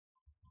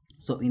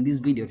So in this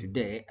video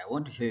today, I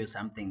want to show you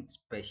something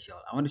special.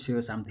 I want to show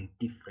you something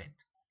different.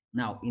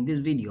 Now in this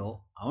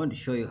video, I want to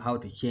show you how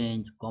to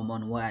change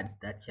common words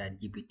that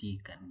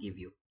ChatGPT can give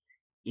you.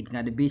 It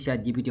can be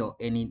ChatGPT or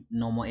any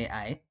normal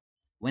AI.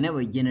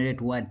 Whenever you generate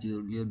words,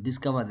 you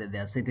discover that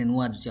there are certain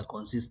words which are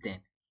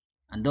consistent,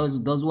 and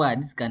those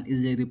words can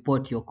easily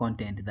report your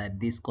content, that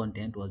this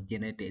content was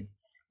generated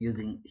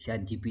using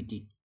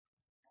ChatGPT.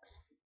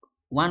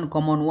 One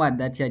common word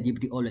that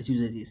ChatGPT always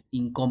uses is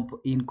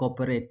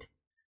incorporate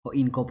or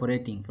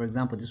incorporating. For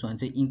example, this one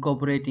say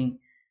incorporating.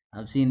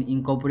 I've seen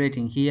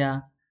incorporating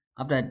here.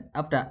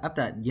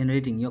 After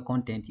generating your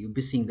content, you'll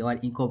be seeing the word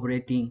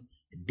incorporating,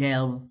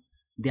 delve.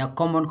 They are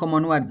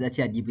common words that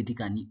ChatGPT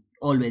can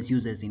always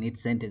uses in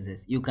its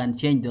sentences. You can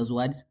change those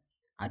words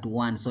at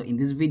once. So in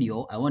this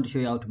video, I want to show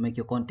you how to make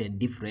your content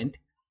different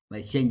by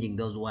changing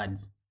those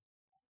words.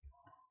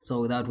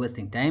 So without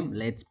wasting time,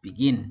 let's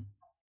begin.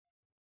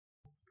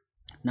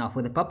 Now,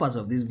 for the purpose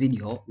of this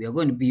video, we are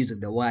going to be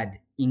using the word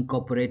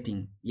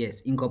incorporating.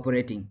 Yes,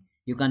 incorporating.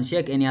 You can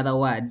check any other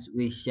words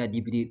which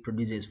ChatGPT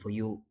produces for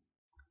you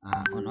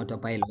on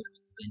autopilot.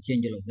 You can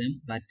change all of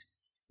them, but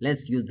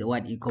let's use the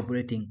word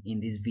incorporating in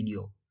this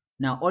video.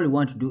 Now, all you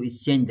want to do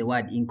is change the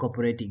word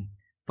incorporating.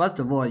 First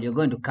of all, you're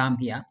going to come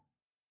here,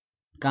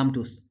 come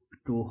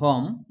to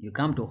home. You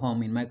come to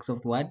home in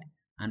Microsoft Word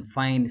and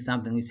find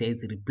something which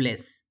says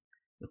replace.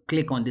 You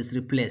click on this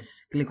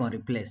replace. Click on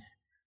replace.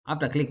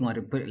 After clicking on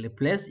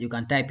replace, you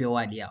can type your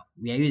word here.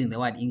 We are using the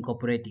word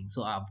incorporating,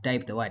 so I've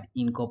typed the word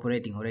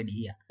incorporating already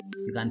here.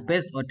 You can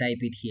paste or type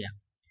it here.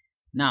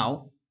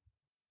 Now,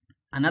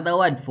 another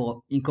word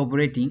for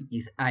incorporating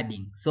is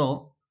adding.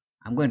 So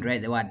I'm going to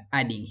write the word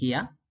adding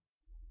here.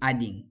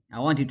 Adding.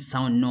 I want it to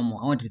sound normal.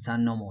 I want it to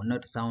sound normal,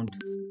 not to sound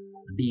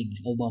big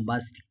or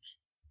bombastic.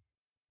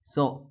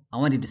 So I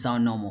want it to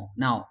sound normal.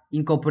 Now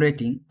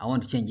incorporating, I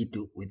want to change it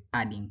to with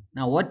adding.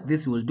 Now what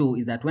this will do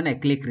is that when I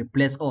click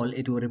replace all,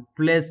 it will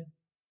replace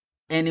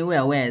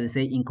anywhere where they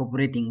say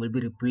incorporating will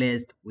be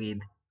replaced with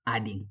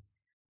adding.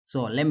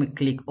 So let me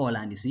click all,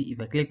 and you see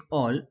if I click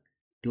all,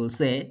 it will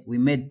say we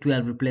made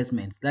 12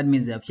 replacements. That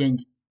means they have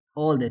changed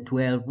all the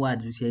 12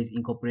 words which is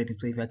incorporating.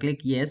 So if I click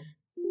yes,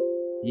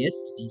 you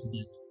can see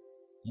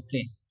that.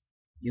 Okay,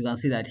 you can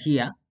see that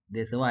here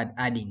there's a word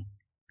adding.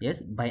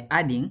 Yes, by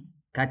adding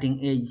cutting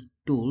edge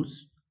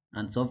tools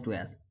and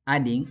softwares,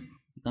 adding,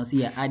 you can see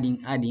here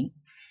adding.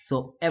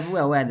 So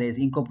everywhere where there is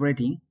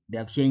incorporating, they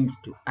have changed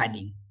to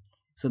adding.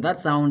 So that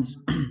sounds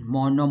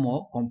more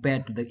normal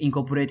compared to the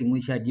incorporating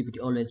which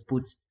ChatGPT always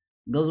puts.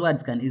 Those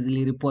words can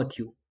easily report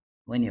you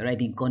when you're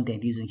writing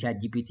content using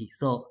ChatGPT.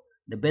 So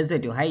the best way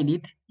to hide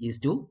it is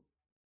to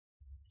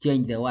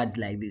change the words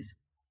like this.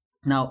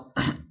 Now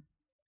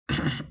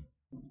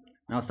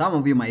now, some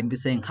of you might be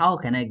saying, how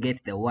can I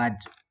get the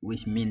words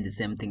which mean the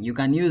same thing? You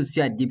can use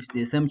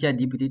the same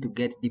ChatGPT to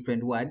get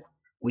different words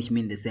which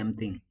mean the same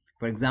thing.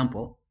 For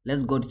example,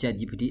 let's go to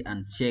ChatGPT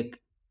and check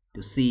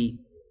to see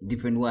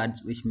different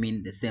words which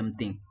mean the same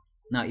thing.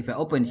 Now, if I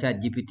open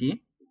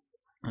ChatGPT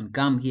and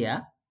come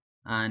here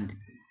and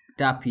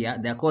tap here,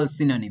 they're called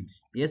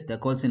synonyms. Yes, they're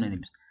called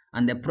synonyms.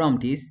 And the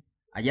prompt is,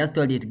 I just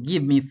told it,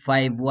 give me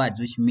 5 words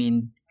which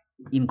mean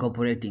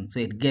incorporating. So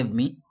it gave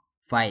me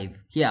 5.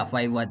 Here are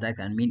 5 words that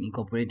can mean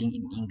incorporating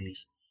in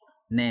English.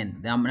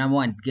 Then the number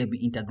one, it gave me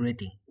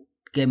integrating,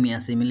 it gave me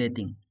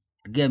assimilating,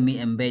 it gave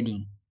me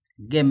embedding,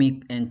 it gave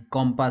me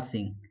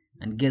encompassing,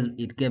 and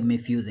it gave me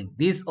fusing.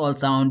 These all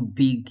sound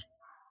big.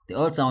 They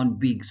all sound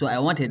big. So I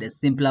wanted a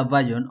simpler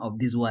version of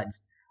these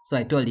words. So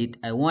I told it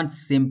I want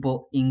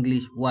simple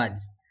English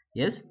words.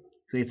 Yes.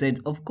 So it said,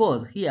 of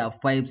course, here are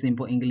 5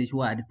 simple English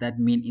words that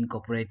mean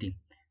incorporating.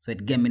 So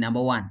it gave me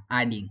number 1,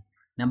 adding.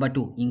 Number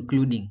 2,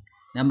 including.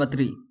 Number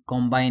 3,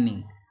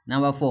 combining.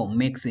 Number 4,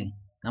 mixing.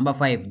 Number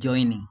 5,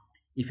 joining.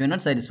 If you're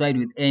not satisfied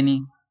with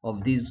any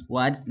of these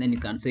words, then you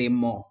can say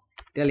more.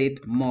 Tell it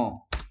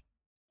more,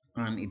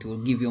 and it will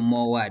give you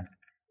more words.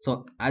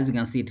 So as you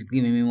can see, it's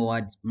giving me more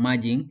words: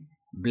 merging,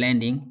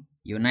 blending,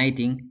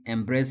 uniting,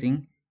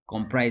 embracing,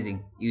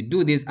 comprising. You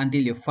do this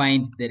until you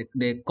find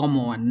the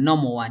common one,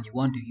 normal one you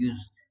want to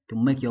use to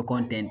make your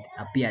content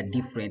appear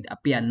different,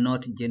 appear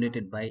not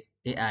generated by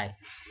AI.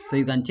 So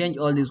you can change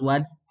all these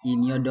words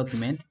in your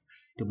document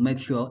to make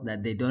sure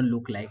that they don't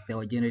look like they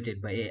were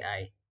generated by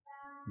AI,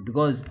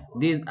 because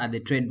these are the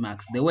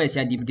trademarks. The way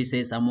ChatGPT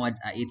says some words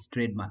are its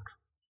trademarks.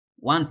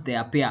 Once they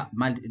appear,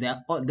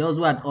 those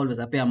words always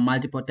appear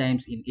multiple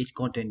times in each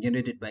content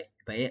generated by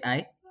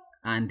AI,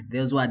 and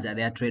those words are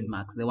their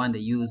trademarks. The one they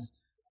use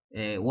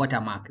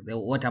watermark, the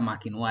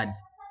watermark in words,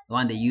 the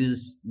one they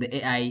use, the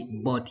AI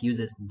bot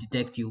uses to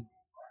detect you.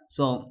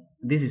 So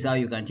this is how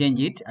you can change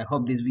it. I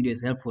hope this video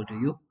is helpful to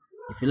you.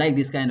 If you like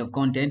this kind of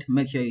content,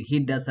 make sure you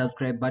hit that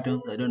subscribe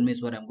button so you don't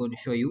miss what I'm going to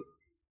show you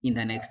in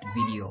the next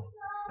video.